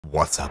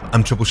What's up?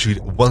 I'm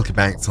Troubleshoot. Welcome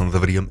back to another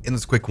video. In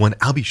this quick one,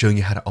 I'll be showing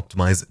you how to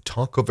optimize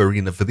Tarkov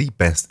Arena for the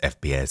best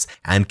FPS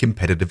and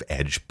competitive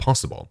edge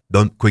possible.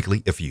 Though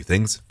quickly, a few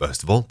things.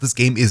 First of all, this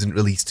game isn't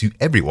released to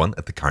everyone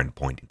at the current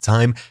point in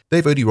time.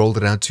 They've only rolled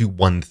it out to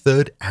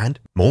 1/3 and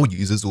more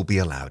users will be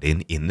allowed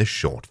in the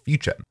short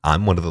future.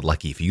 I'm one of the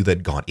lucky few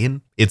that got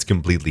in. It's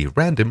completely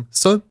random,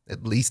 so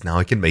at least now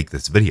I can make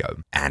this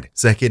video. And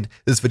second,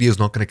 this video is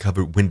not going to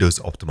cover Windows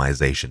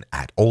optimization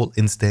at all.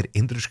 Instead,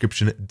 in the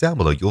description down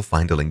below, you'll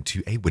find a link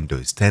to a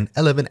Windows 10,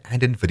 11,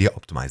 and NVIDIA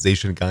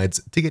optimization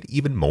guides to get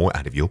even more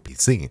out of your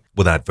PC.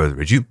 Without further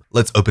ado,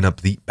 let's open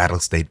up the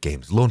Battlestate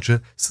Games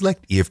launcher,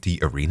 select EFT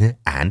Arena,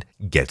 and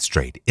get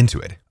straight into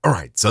it.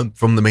 Alright, so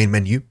from the main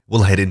menu,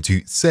 we'll head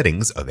into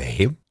Settings over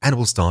here, and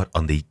we'll start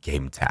on the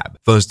Game tab.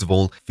 First of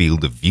all,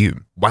 Field of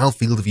View. While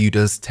Field of View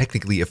does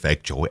technically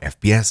affect your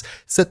FPS,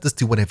 set this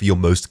to whatever you're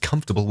most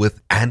comfortable with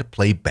and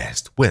play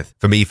best with.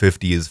 For me,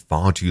 50 is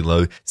far too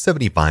low,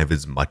 75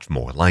 is much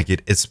more like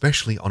it,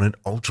 especially on an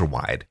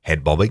ultra-wide.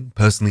 Head bobbing,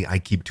 personally I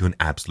keep to an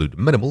absolute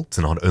minimal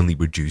to not only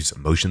reduce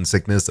motion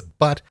sickness,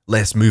 but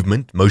less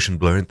movement, motion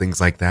blur and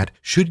things like that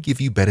should give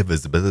you better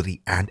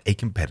visibility and a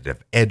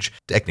competitive edge,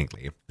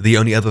 technically. The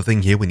only other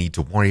thing here we need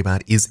to worry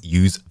about is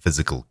use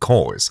physical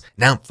cores.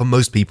 Now, for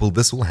most people,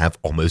 this will have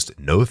almost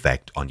no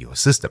effect on your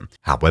system.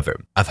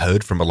 However, I've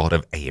heard from a lot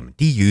of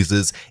AMD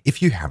users,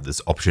 if you have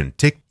this option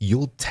ticked,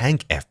 you'll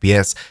tank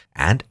FPS,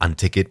 and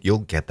untick it, you'll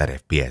get that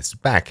FPS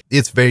back.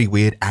 It's very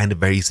weird and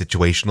very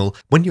situational.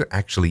 When you're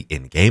actually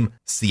in-game,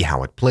 see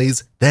how it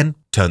plays, then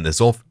turn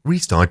this off,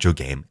 restart your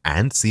game,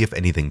 and see if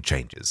anything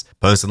changes.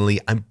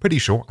 Personally, I'm pretty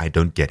sure I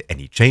don't get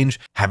any change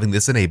having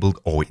this enabled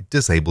or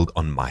disabled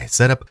on my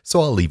setup,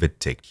 so I'll leave it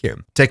ticked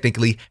here.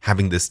 Technically,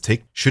 having this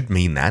ticked should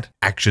mean that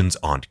actions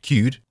aren't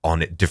queued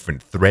on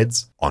different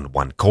threads on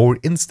one core.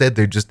 Instead,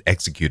 they're just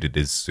executed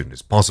as soon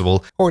as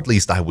possible, or at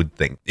least I would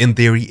think. In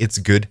theory, it's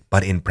good,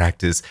 but in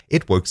practice,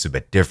 it works a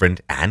bit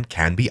different and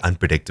can be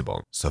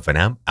unpredictable. So for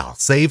now, I'll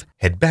save,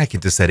 head back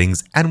into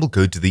settings, and we'll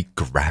go to the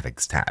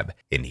graphics tab.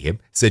 In here,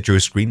 set your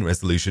screen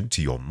resolution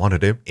to your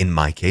monitor, in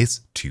my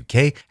case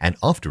 2K, and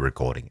after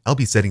recording I'll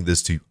be setting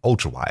this to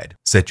ultra wide.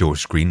 Set your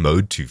screen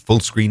mode to full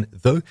screen,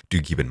 though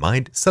do keep in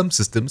mind some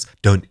systems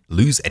don't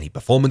lose any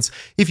performance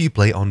if you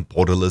play on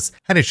borderless,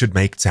 and it should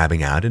make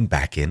tabbing out and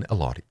back in a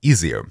lot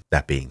easier.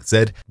 That being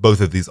said, both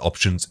of these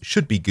options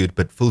should be good,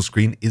 but full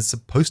screen is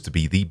supposed to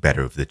be the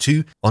better of the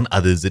two. On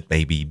others it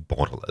may be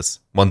borderless.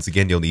 Once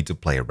again, you'll need to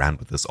play around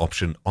with this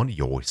option on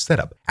your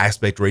setup.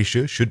 Aspect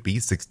ratio should be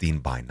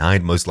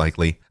 16:9 most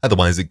likely,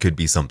 otherwise it could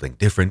be something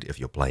different if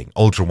you're playing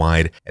ultra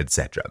wide,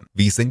 etc.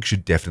 VSync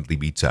should definitely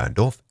be turned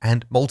off,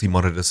 and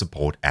multi-monitor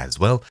support as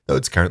well, though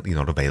it's currently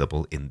not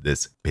available in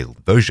this build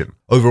version.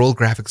 Overall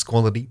graphics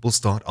quality will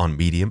start on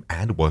medium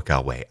and work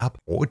our way up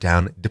or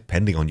down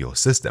depending on your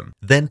system.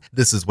 Then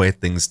this is where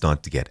things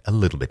start to get a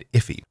little bit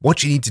iffy.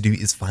 What you need to do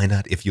is find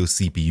out if you're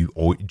CPU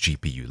or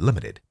GPU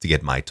limited. To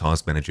get my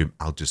task manager,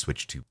 I'll just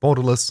switch to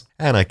borderless,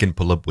 and I can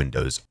pull up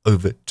Windows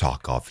over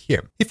Tarkov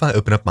here. If I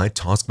open up my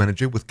task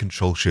manager with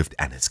Control Shift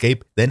and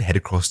Escape, then head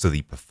across to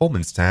the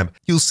Performance tab,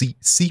 you'll see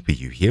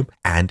CPU here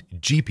and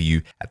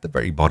GPU at the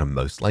very bottom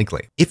most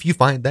likely. If you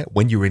find that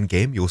when you're in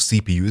game, your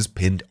CPU is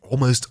pinned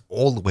almost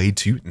all the way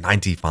to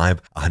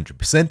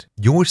 95-100%,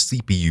 you're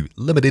CPU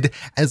limited,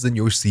 as in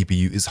your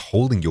CPU is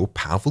holding your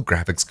powerful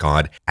graphics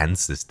card and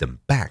system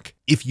back.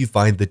 If you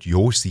find that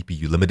you're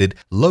CPU limited,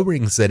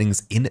 lowering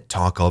settings in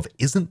Tarkov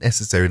isn't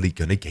necessarily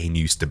going to gain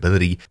you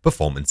stability,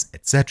 performance,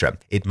 etc.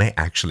 It may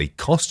actually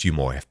cost you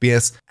more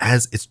FPS,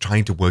 as it's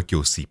trying to work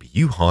your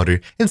CPU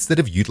harder instead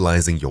of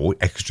utilizing your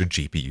extra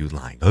GPU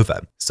lying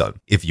over. So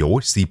if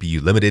you're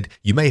CPU limited,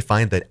 you may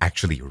find that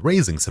actually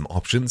raising some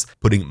options,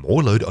 putting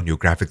more load on your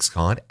graphics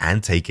card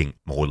and taking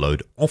more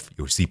load off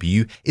your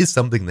CPU is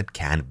something that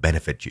can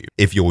benefit you.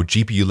 If you're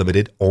GPU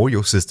limited or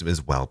your system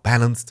is well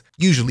balanced,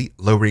 usually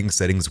lowering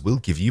settings will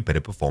give you better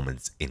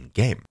performance in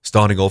game.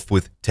 Starting off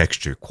with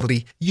texture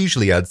quality,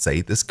 usually I'd say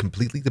this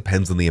completely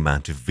depends on the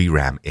amount of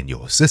VRAM in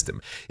your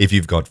system. If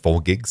you've got 4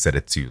 gigs, set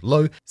it to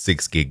low,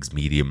 6 gigs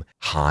medium,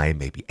 high,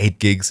 maybe 8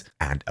 gigs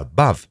and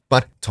above.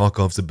 But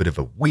Tarkov's a bit of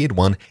a weird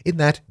one in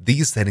that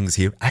these settings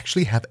here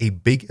actually have a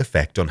big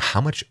effect on how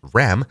much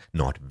RAM,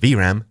 not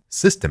VRAM,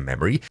 system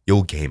memory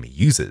your game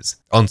uses.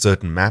 On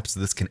certain maps,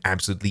 this can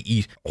absolutely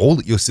eat all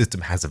that your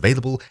system has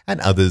available, and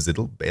others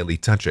it'll barely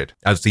touch it.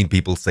 I've seen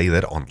people say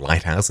that on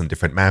Lighthouse and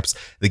different maps,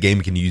 the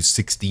game can use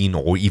 16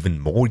 or even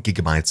more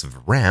gigabytes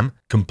of RAM,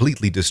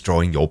 completely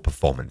destroying your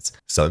performance.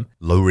 So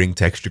lowering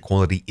texture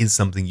quality is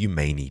something you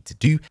may need to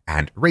do,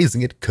 and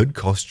raising it could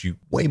cost you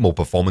way more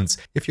performance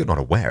if you're not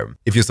aware.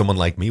 If you're someone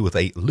like me with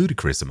a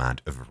ludicrous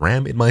amount of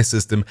RAM in my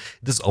system,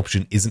 this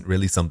option isn't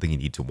really something you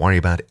need to worry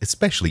about,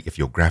 especially if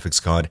your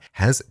graphics card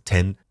has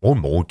 10 or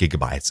more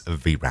gigabytes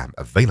of VRAM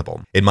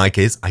available. In my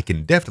case, I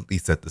can definitely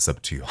set this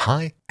up to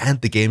high and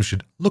the game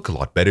should look a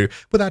lot better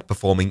without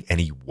performing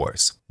any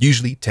worse.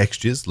 Usually,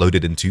 textures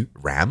loaded into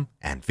RAM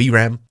and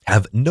VRAM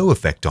have no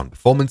effect on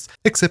performance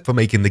except for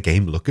making the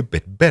game look a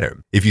bit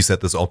better. If you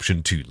set this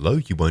option too low,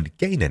 you won't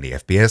gain any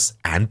FPS,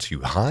 and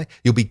too high,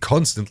 you'll be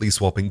constantly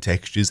swapping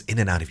textures in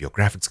and out of your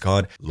graphics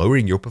card,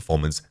 lowering your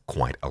performance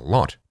quite a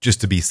lot. Just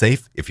to be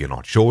safe, if you're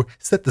not sure,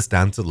 set this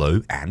down to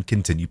low and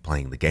continue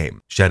playing the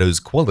game. Shadows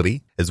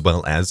quality, as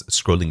well as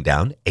scrolling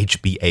down,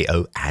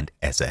 HBAO and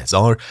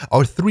SSR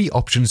are three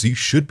options you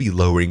should be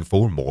lowering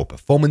for more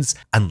performance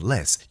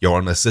unless you're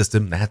on a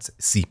system that's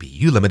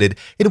CPU limited,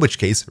 in which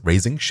case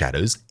raising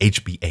shadows,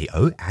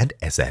 HBAO and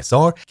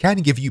SSR can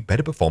give you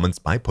better performance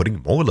by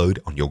putting more load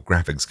on your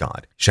graphics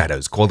card.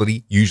 Shadows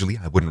quality, usually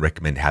I wouldn't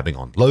recommend having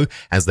on low,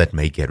 as that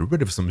may get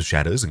rid of some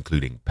shadows,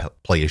 including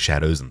player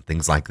shadows and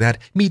things like that.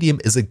 Medium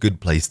is a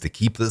good place to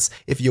keep this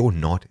if you're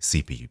not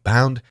CPU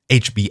bound.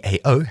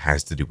 HBAO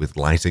has to do with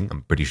lighting,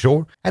 I'm pretty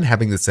sure, and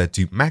having this set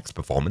to max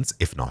performance,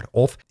 if not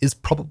off, is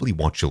probably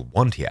what you'll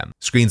want here.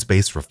 Screen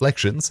space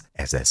reflections,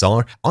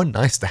 SSR, are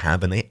nice to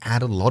have and they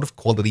add a lot of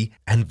quality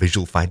and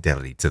visual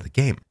fidelity to the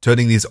game.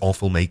 Turning these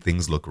off will make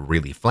things look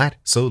really flat,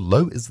 so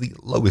low is the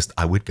lowest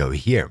I would go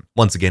here.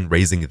 Once again,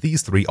 raising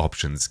these three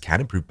options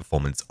can improve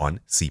performance on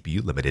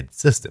CPU limited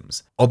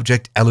systems.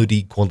 Object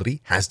LOD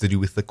quality has to do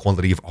with the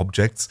quality of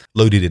objects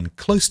loaded in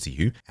close to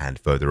you and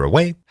further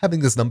away.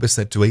 Having this number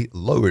set to a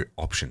lower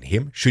option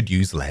here should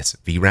use less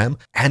VRAM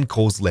and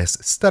cause less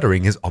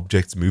stuttering as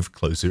objects move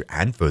closer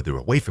and further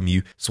away from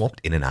you,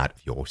 swapped in and out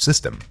of your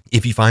system.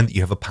 If you find that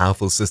you have a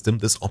powerful system,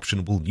 this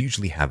option will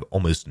usually have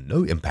almost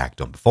no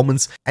impact on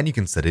performance, and you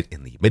can set it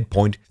in the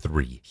midpoint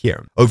 3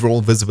 here.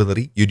 Overall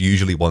visibility, you'd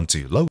usually want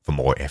to low for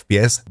more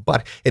FPS,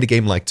 but in a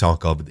game like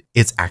Tarkov,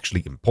 it's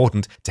actually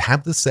important to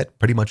have this set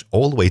pretty much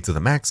all the way to the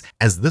max,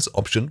 as this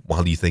option,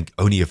 while you think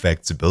only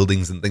affects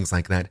buildings and things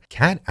like that,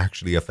 can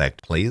actually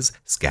affect players,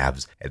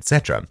 scavs,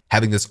 etc.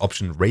 Having this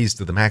option raised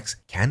to the max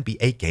can be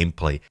a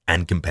gameplay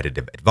and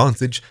competitive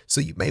advantage,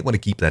 so you may want to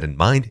keep that in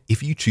mind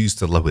if you choose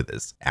to lower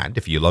this. And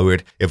if you lower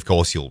it, of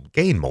course you'll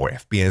gain more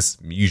FPS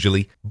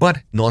usually, but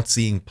not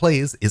seeing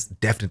players is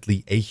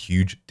definitely a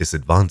huge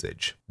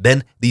disadvantage.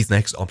 Then these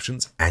next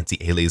options,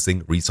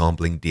 anti-aliasing,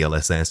 resampling,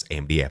 DLSS,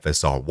 AMD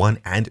FSR 1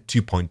 and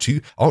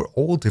 2.2 are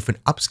all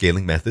different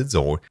upscaling methods,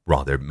 or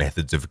rather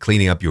methods of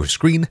cleaning up your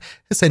screen.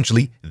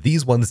 Essentially,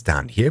 these ones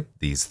down here,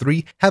 these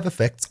three, have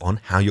effects on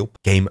how your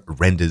game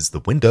renders the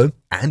window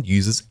and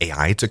uses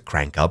AI to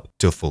crank up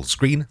to full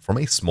screen from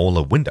a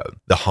smaller window.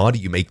 The harder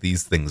you make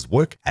these things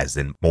work, as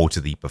in more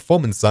to the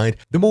performance side,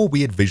 the more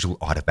weird visual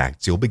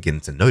artifacts you'll begin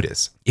to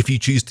notice. If you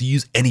choose to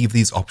use any of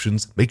these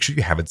options, make sure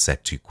you have it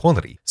set to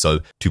quality. So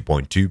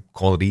 2.2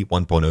 quality,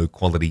 1.0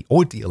 quality,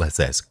 or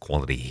DLSS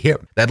quality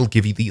here. That'll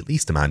give you the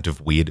least amount of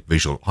weird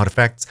visual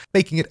artifacts,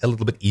 making it a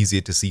little bit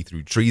easier to see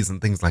through trees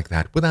and things like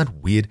that without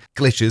weird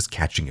glitches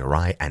catching your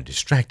eye and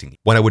distracting you.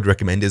 What I would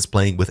recommend is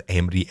playing with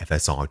AMD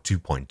FSR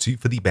 2.2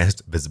 for the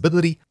best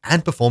visibility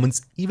and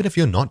performance, even if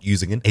you're not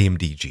using an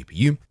AMD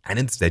GPU and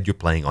instead you're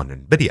playing on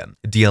NVIDIA.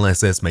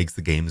 DLSS makes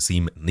the game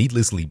seem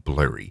needlessly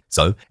blurry,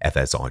 so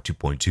FSR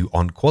 2.2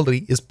 on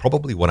quality is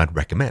probably what I'd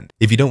recommend.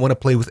 If you don't want to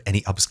play with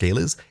any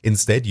upscalers,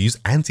 instead use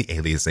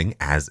anti-aliasing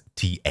as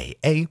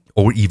TAA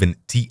or even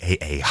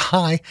TAA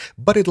high,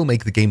 but it'll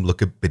make the game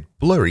look a bit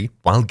blurry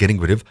while getting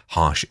rid of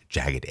harsh,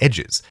 jagged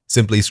edges.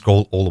 Simply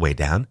scroll all the way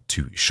down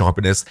to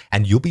sharpness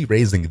and you'll be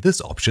raising this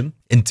option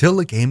until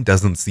the game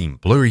doesn't seem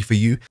blurry for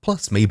you,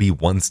 plus maybe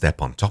one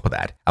step on top of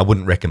that. I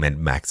wouldn't recommend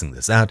maxing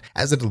this out,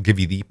 as it'll give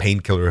you the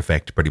painkiller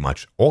effect pretty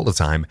much all the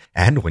time,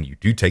 and when you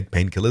do take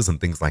painkillers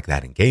and things like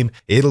that in game,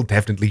 it'll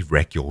definitely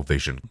wreck your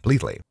vision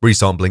completely.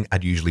 Resampling,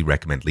 I'd usually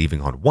recommend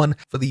leaving on 1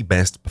 for the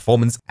best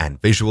performance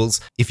and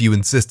visuals. If you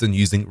insist on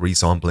using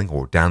resampling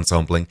or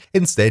downsampling,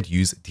 instead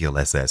use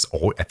DLSS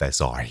or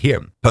FSR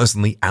here.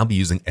 Personally, I'll be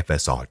using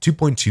FSR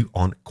 2.2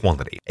 on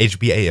quality.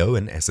 HBAO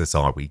and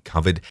SSR we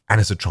covered.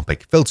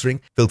 Anisotropic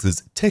filtering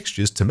filters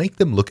textures to make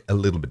them look a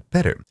little bit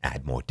better,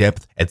 add more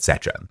depth,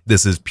 etc.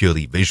 This is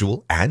purely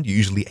visual and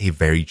usually a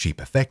very cheap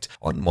effect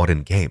on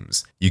modern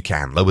games. You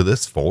can lower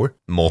this for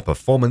more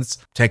performance,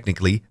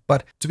 technically,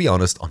 but to be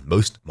honest, on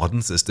most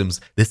modern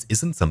systems, this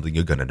isn't something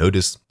you're going to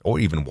notice or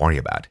even worry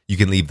about. You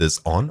can leave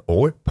this on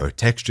or per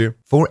texture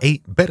for a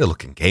better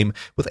looking game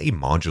with a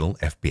marginal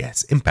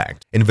FPS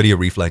impact. NVIDIA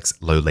Reflex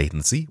low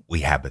latency,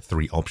 we have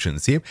 3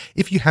 options here.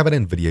 If you have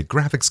an NVIDIA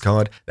graphics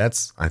card,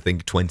 that's I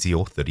think 20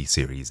 or 30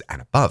 series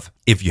and above.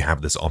 If you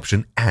have this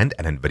option and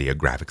an NVIDIA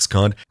graphics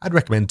card, I'd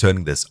recommend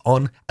turning this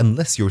on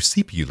unless you're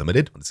CPU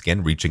limited, once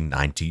again reaching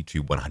 90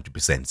 to 100%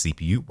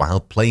 CPU while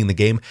playing the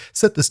game.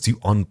 Set this to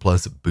on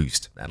plus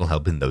boost. That'll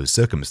help in those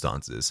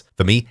circumstances.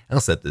 For me, I'll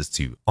set this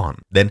to on.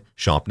 Then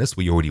sharpness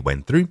we already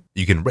went through.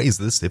 You can raise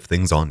this if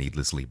things are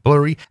needlessly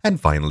blurry. And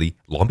finally,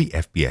 lobby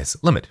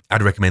FPS limit.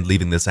 I'd recommend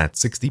leaving this at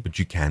 60, but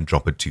you can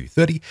drop it to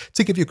 30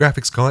 to give your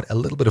graphics card a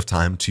little bit of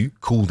time to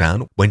cool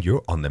down when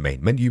you're on the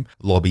main menu,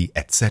 lobby,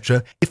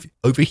 etc. If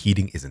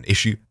overheating is an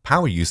issue,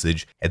 power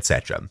usage,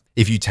 etc.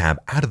 If you tab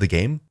out of the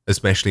game,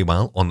 especially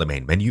while on the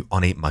main menu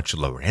on a much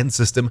lower end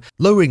system.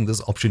 Lowering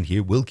this option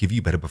here will give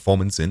you better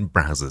performance in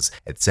browsers,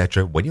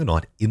 etc. when you're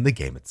not in the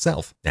game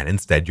itself, and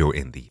instead you're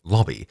in the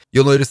lobby.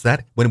 You'll notice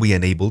that when we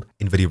enabled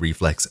NVIDIA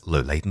Reflex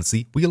low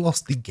latency, we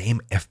lost the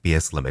game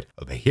FPS limit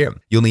over here.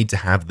 You'll need to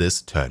have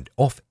this turned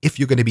off if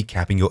you're going to be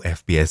capping your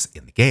FPS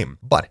in the game.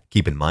 But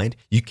keep in mind,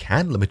 you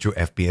can limit your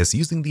FPS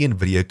using the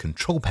NVIDIA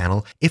control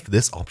panel if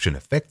this option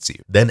affects you.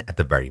 Then at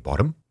the very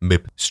bottom,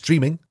 Mip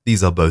Streaming,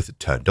 these are both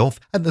turned off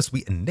unless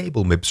we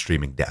enable Mip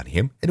Streaming down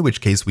here, in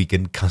which case we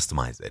can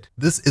customize it.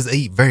 This is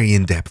a very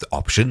in-depth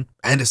option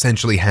and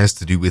essentially has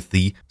to do with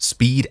the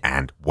speed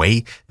and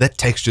way that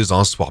textures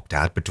are swapped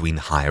out between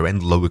higher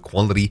and lower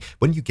quality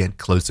when you get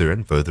closer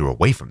and further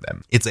away from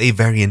them. It's a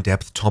very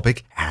in-depth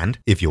topic, and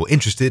if you're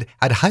interested,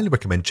 I'd highly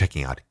recommend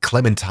checking out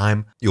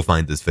Clementine. You'll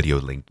find this video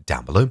linked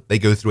down below. They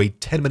go through a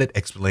 10-minute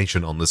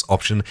explanation on this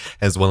option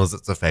as well as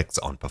its effects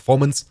on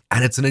performance,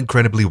 and it's an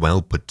incredibly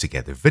well put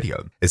together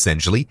video.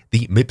 Essentially,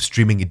 the Mip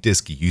Streaming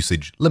disk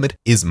usage limit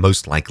is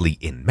most likely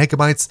in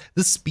megabytes,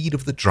 the speed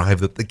of the drive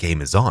that the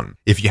game is on.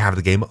 If you have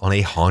the game on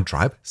a hard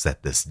drive,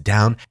 set this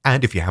down,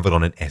 and if you have it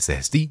on an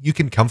SSD, you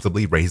can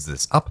comfortably raise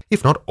this up,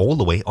 if not all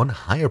the way on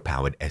higher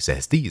powered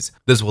SSDs.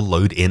 This will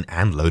load in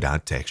and load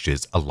out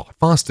textures a lot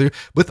faster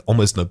with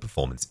almost no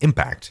performance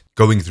impact.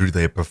 Going through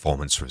their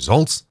performance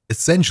results,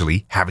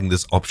 essentially having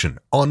this option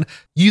on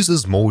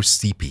uses more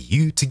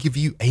CPU to give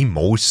you a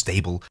more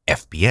stable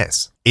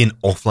FPS. In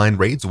offline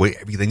raids where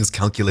everything is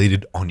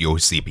calculated on your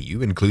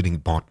CPU, including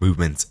bot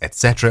movements,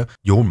 etc.,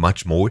 you're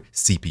much more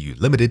CPU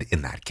limited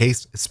in that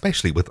case,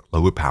 especially with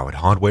lower powered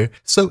hardware,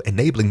 so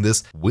enabling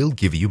this will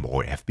give you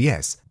more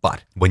FPS.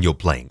 But when you're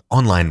playing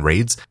online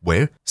raids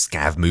where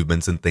scav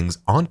movements and things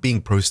aren't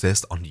being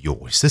processed on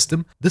your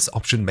system, this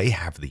option may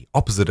have the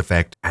opposite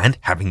effect, and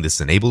having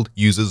this enabled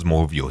uses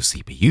more of your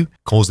CPU,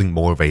 causing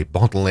more of a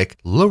bottleneck,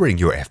 lowering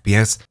your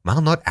FPS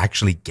while not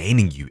actually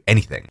gaining you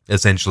anything.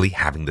 Essentially,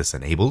 having this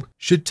enabled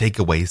should take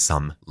away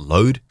some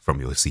load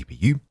from your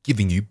CPU,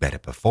 giving you better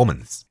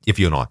performance. If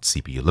you're not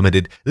CPU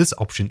limited, this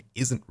option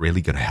isn't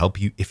really going to help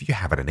you if you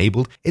have it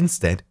enabled.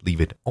 Instead, leave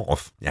it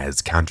off,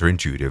 as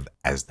counterintuitive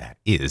as that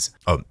is.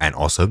 Oh, and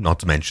also, not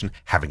to mention,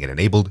 having it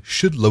enabled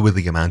should lower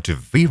the amount of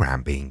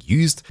VRAM being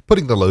used,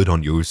 putting the load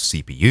on your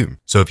CPU.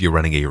 So if you're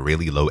running a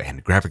really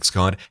low-end graphics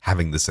card,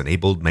 having this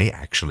enabled may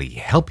actually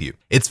help you.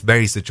 It's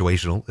very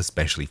situational,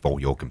 especially for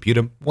your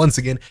computer. Once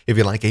again, if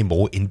you like a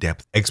more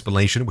in-depth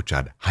explanation, which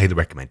I'd highly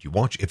recommend you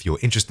watch if you're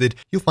interested,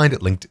 you'll find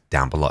it linked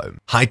down below.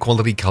 High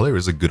quality color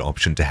is a good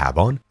option to have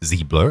on.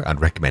 Z-blur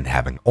I'd recommend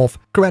having off,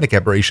 chromatic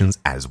aberrations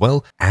as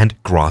well,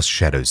 and grass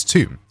shadows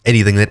too.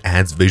 Anything that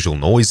adds visual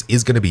noise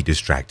is going to be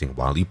distracting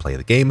while you play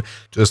the game,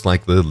 just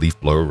like the leaf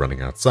blower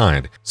running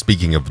outside.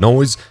 Speaking of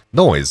noise,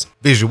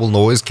 visual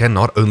noise can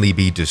not only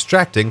be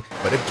distracting,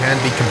 but it can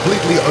be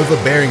completely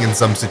overbearing in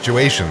some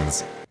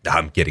situations.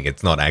 I'm kidding,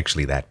 it's not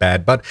actually that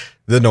bad, but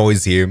the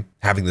noise here,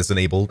 having this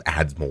enabled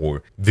adds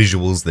more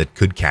visuals that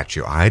could catch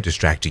your eye,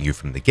 distracting you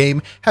from the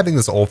game. Having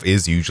this off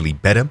is usually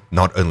better.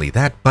 Not only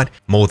that, but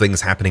more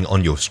things happening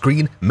on your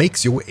screen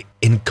makes your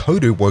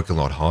encoder work a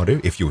lot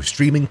harder if you're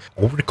streaming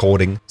or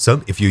recording.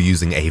 So if you're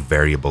using a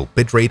variable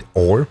bitrate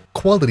or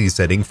quality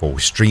setting for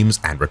streams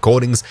and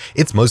recordings,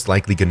 it's most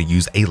likely going to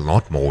use a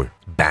lot more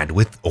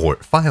bandwidth or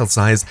file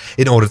size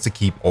in order to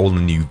keep all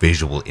the new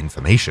visual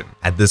information.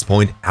 At this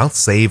point, I'll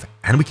save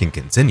and we can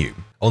continue.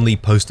 On the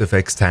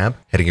PostFX tab,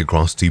 heading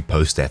across to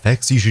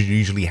PostFX, you should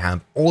usually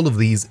have all of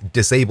these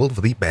disabled for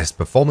the best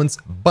performance,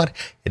 but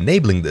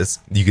enabling this,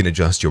 you can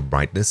adjust your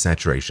brightness,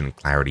 saturation,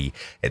 clarity,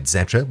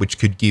 etc., which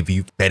could give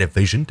you better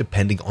vision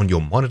depending on your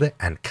monitor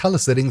and color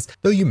settings,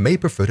 though you may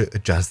prefer to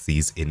adjust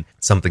these in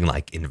something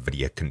like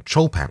NVIDIA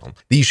Control Panel.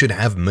 These should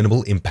have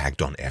minimal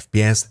impact on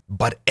FPS,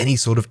 but any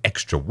sort of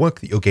extra work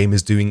that your game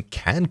is doing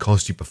can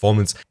cost you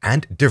performance,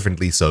 and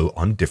differently so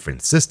on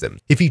different systems.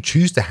 If you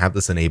choose to have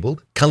this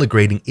enabled, color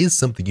grading is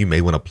something you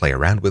may want to play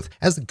around with,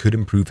 as it could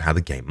improve how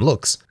the game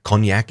looks.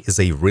 Cognac is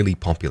a really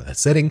popular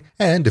setting,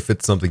 and if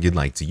it's something you'd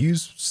like to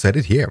use, set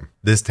it here.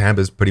 This tab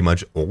is pretty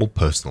much all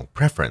personal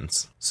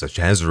preference, such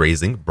as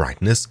raising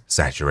brightness,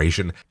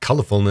 saturation,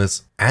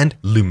 colorfulness, and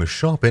luma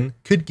sharpen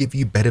could give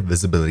you better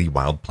visibility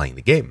while playing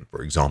the game.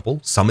 For example,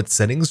 Summit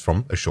settings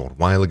from a short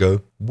while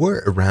ago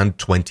were around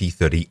 20,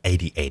 30,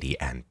 80, 80,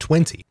 and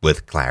 20,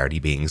 with clarity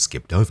being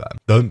skipped over,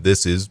 though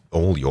this is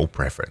all your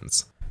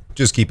preference.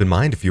 Just keep in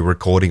mind, if you're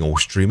recording or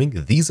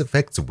streaming, these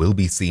effects will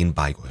be seen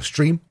by your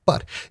stream,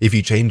 but if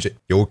you change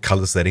your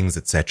color settings,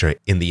 etc.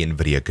 in the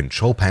NVIDIA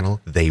control panel,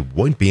 they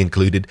won't be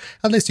included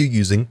unless you're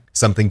using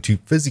something to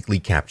physically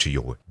capture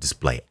your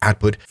display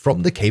output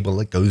from the cable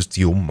that goes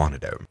to your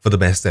monitor. For the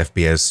best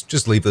FPS,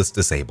 just leave this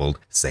disabled,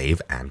 save,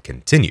 and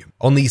continue.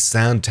 On the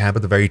sound tab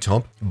at the very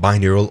top,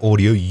 binaural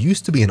audio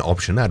used to be an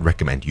option I'd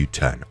recommend you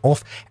turn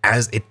off,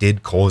 as it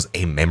did cause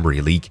a memory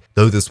leak,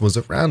 though this was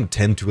around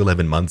 10 to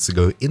 11 months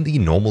ago in the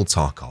normal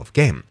Tarkov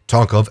game.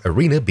 Tarkov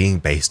Arena being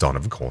based on,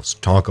 of course,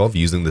 Tarkov,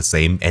 using the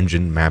same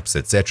engine, maps,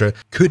 etc.,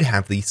 could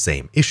have the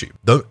same issue.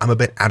 Though I'm a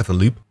bit out of the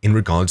loop in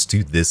regards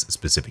to this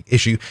specific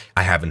issue,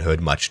 I haven't haven't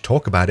heard much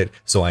talk about it,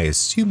 so I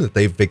assume that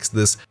they've fixed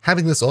this.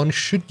 Having this on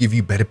should give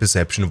you better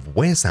perception of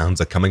where sounds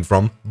are coming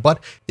from,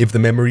 but if the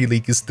memory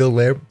leak is still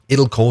there,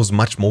 it'll cause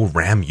much more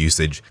RAM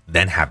usage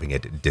than having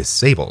it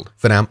disabled.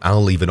 For now,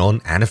 I'll leave it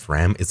on, and if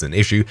RAM is an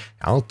issue,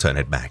 I'll turn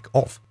it back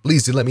off.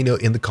 Please do let me know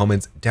in the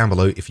comments down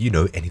below if you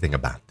know anything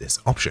about this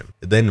option.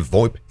 Then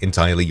VoIP,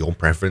 entirely your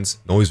preference.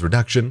 Noise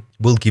reduction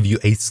will give you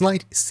a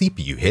slight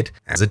CPU hit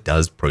as it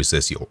does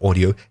process your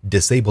audio.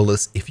 Disable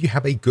this if you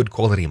have a good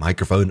quality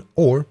microphone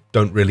or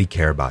don't really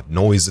care about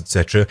noise,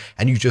 etc.,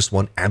 and you just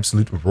want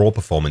absolute raw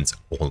performance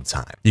all the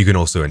time. You can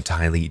also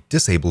entirely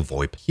disable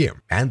VoIP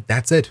here. And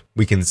that's it.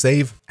 We can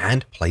save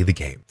and play the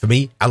game. For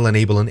me, I'll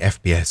enable an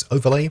FPS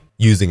overlay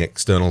using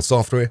external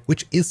software,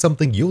 which is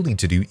something you'll need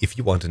to do if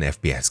you want an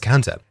FPS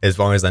counter. As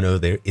far as I know,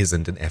 there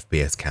isn't an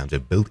FPS counter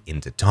built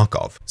into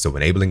Tarkov, so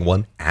enabling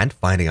one and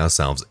finding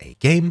ourselves a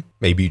game,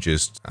 maybe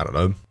just, I don't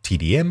know,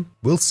 TDM,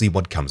 we'll see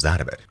what comes out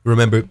of it.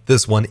 Remember,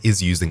 this one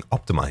is using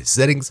optimized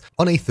settings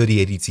on a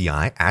 3080 Ti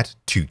at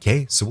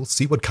 2K, so we'll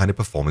see what kind of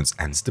performance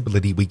and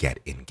stability we get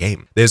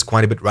in-game. There's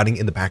quite a bit running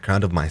in the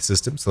background of my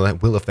system, so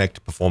that will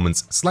affect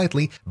performance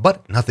slightly,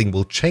 but nothing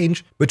will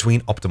change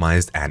between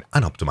optimized and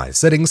unoptimized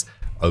settings.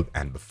 Oh,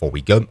 and before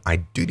we go, I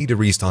do need to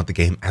restart the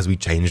game as we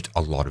changed a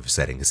lot of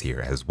settings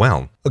here as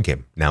well. Okay,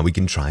 now we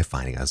can try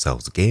finding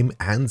ourselves a game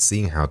and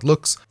seeing how it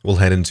looks. We'll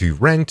head into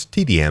ranked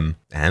TDM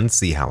and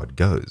see how it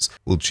goes.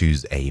 We'll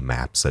choose a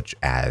map such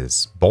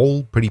as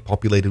Bowl, pretty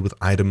populated with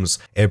items,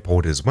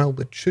 airport as well,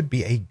 but should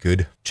be a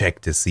good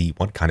check to see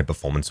what kind of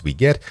performance we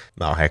get.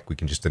 Oh heck, we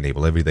can just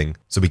enable everything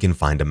so we can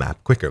find a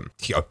map quicker.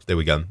 Oh, there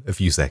we go, a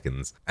few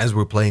seconds. As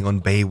we're playing on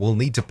Bay, we'll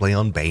need to play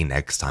on Bay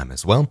next time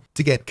as well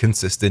to get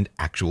consistent,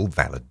 actual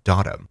valid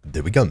data.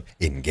 There we go.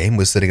 In game,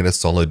 we're sitting at a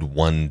solid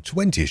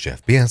 120-ish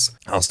FPS.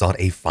 I'll start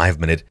a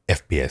 5-minute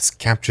FPS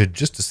capture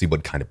just to see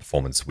what kind of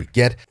performance we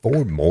get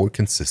for more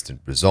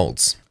consistent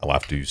results. I'll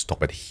have to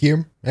stop it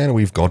here, and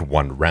we've got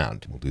one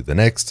round. We'll do the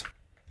next.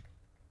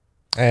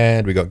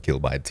 And we got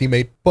killed by a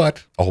teammate,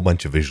 but a whole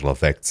bunch of visual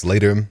effects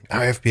later.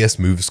 Our FPS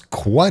moves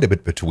quite a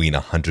bit between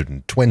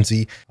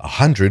 120,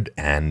 100,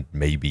 and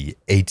maybe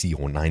 80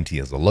 or 90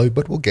 as a low,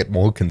 but we'll get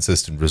more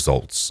consistent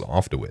results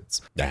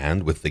afterwards.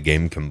 And with the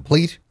game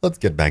complete, let's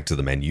get back to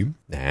the menu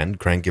and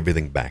crank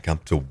everything back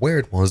up to where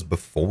it was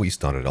before we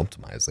started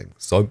optimizing.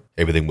 So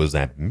everything was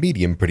at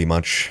medium pretty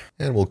much,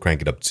 and we'll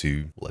crank it up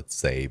to, let's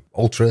say,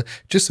 ultra,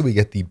 just so we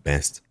get the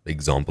best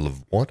example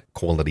of what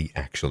quality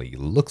actually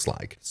looks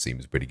like.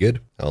 Seems pretty good.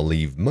 I'll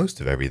leave most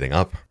of everything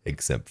up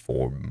except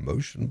for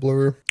motion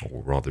blur,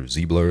 or rather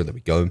Z-blur. There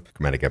we go.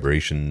 Chromatic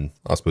aberration.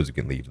 I suppose you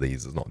can leave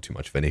these. It's not too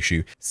much of an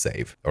issue.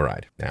 Save. All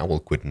right. Now we'll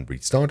quit and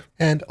restart.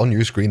 And on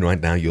your screen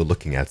right now, you're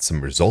looking at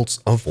some results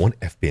of what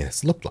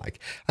FPS looked like.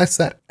 I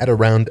sat at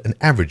around an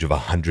average of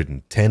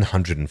 110,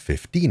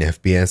 115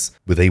 FPS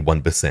with a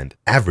 1%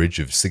 average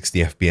of 60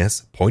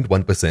 FPS,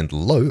 0.1%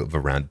 low of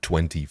around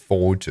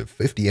 24 to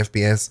 50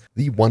 FPS.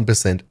 The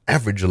 1%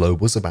 average low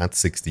was about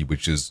 60,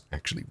 which is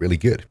actually really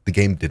good. The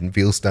game didn't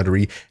feel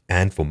stuttery,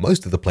 and for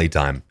most of the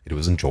playtime, it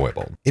was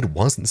enjoyable. It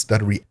wasn't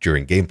stuttery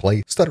during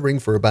gameplay, stuttering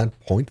for about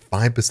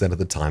 0.5% of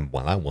the time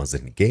while I was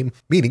in game,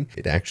 meaning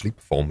it actually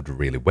performed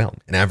really well.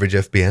 An average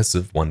FPS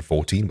of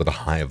 114 with a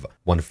high of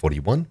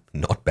 141,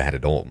 not bad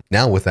at all.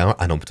 Now with our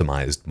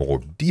unoptimized,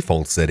 more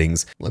default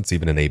settings, let's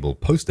even enable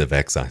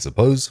PostFX, I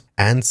suppose,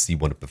 and see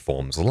what it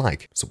performs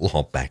like. So we'll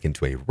hop back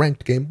into a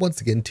ranked game, once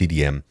again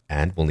TDM,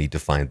 and we'll need to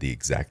find the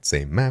exact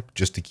same map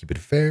just to keep it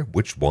fair,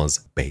 which was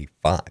Bay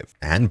 5.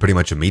 And pretty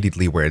much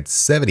immediately we're at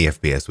 70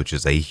 FPS, which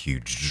is a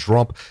huge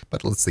drop,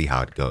 but let's see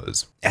how it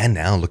goes. And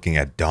now looking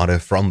at data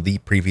from the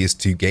previous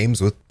two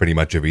games with pretty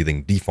much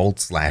everything default /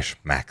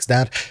 maxed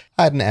out,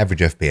 I had an average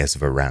FPS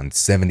of around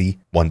 70,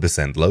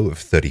 1% low of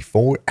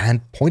 34,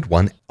 and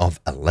 0.1 of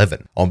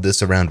 11. Of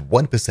this, around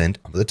 1%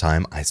 of the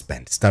time I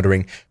spent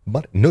stuttering,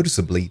 but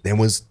noticeably there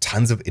was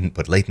tons of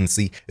input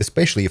latency,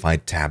 especially if I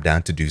tabbed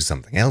out to do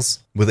something else.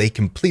 With a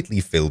completely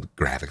filled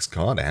graphics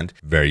card and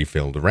very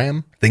filled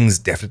RAM, things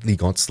definitely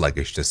got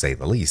sluggish to say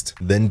the least.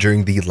 Then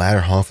during the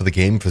latter half of the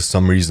game, for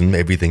some reason,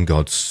 everything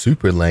got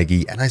super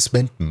laggy and I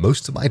spent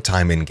most of my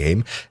time in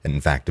game, in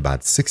fact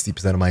about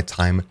 60% of my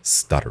time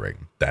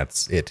stuttering.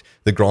 That's it.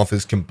 The graph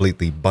is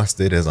completely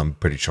busted, as I'm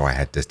pretty sure I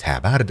had to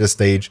tab out at a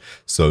stage,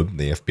 so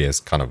the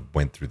FPS kind of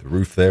went through the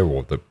roof there,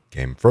 or the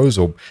game froze,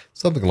 or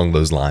something along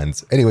those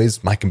lines.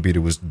 Anyways, my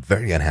computer was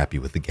very unhappy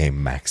with the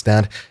game maxed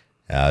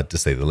out, to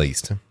say the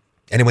least.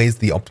 Anyways,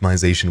 the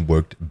optimization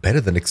worked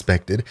better than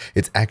expected.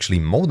 It's actually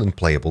more than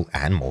playable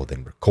and more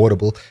than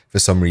recordable. For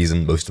some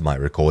reason, most of my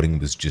recording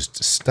was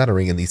just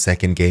stuttering in the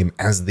second game,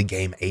 as the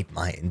game ate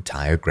my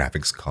entire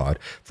graphics card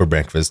for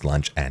breakfast,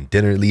 lunch, and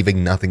dinner,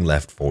 leaving nothing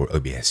left for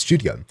OBS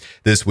Studio.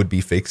 This would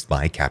be fixed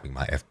by capping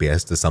my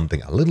FPS to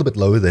something a little bit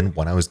lower than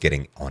what I was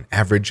getting on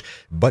average,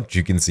 but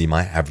you can see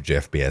my average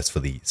FPS for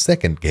the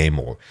second game,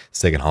 or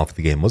second half of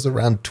the game, was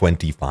around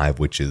 25,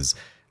 which is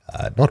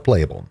not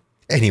playable.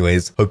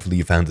 Anyways, hopefully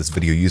you found this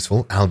video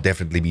useful. I'll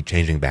definitely be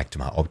changing back to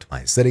my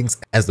optimized settings,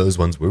 as those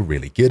ones were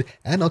really good,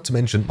 and not to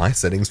mention my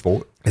settings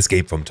for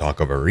Escape from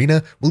Tarkov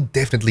Arena will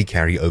definitely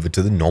carry over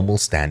to the normal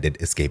standard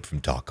Escape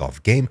from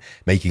Tarkov game,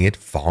 making it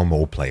far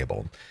more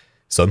playable.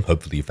 So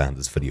hopefully you found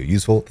this video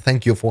useful.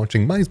 Thank you for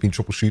watching. Mine's been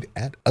Troubleshoot,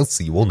 and I'll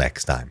see you all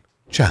next time.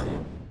 Ciao.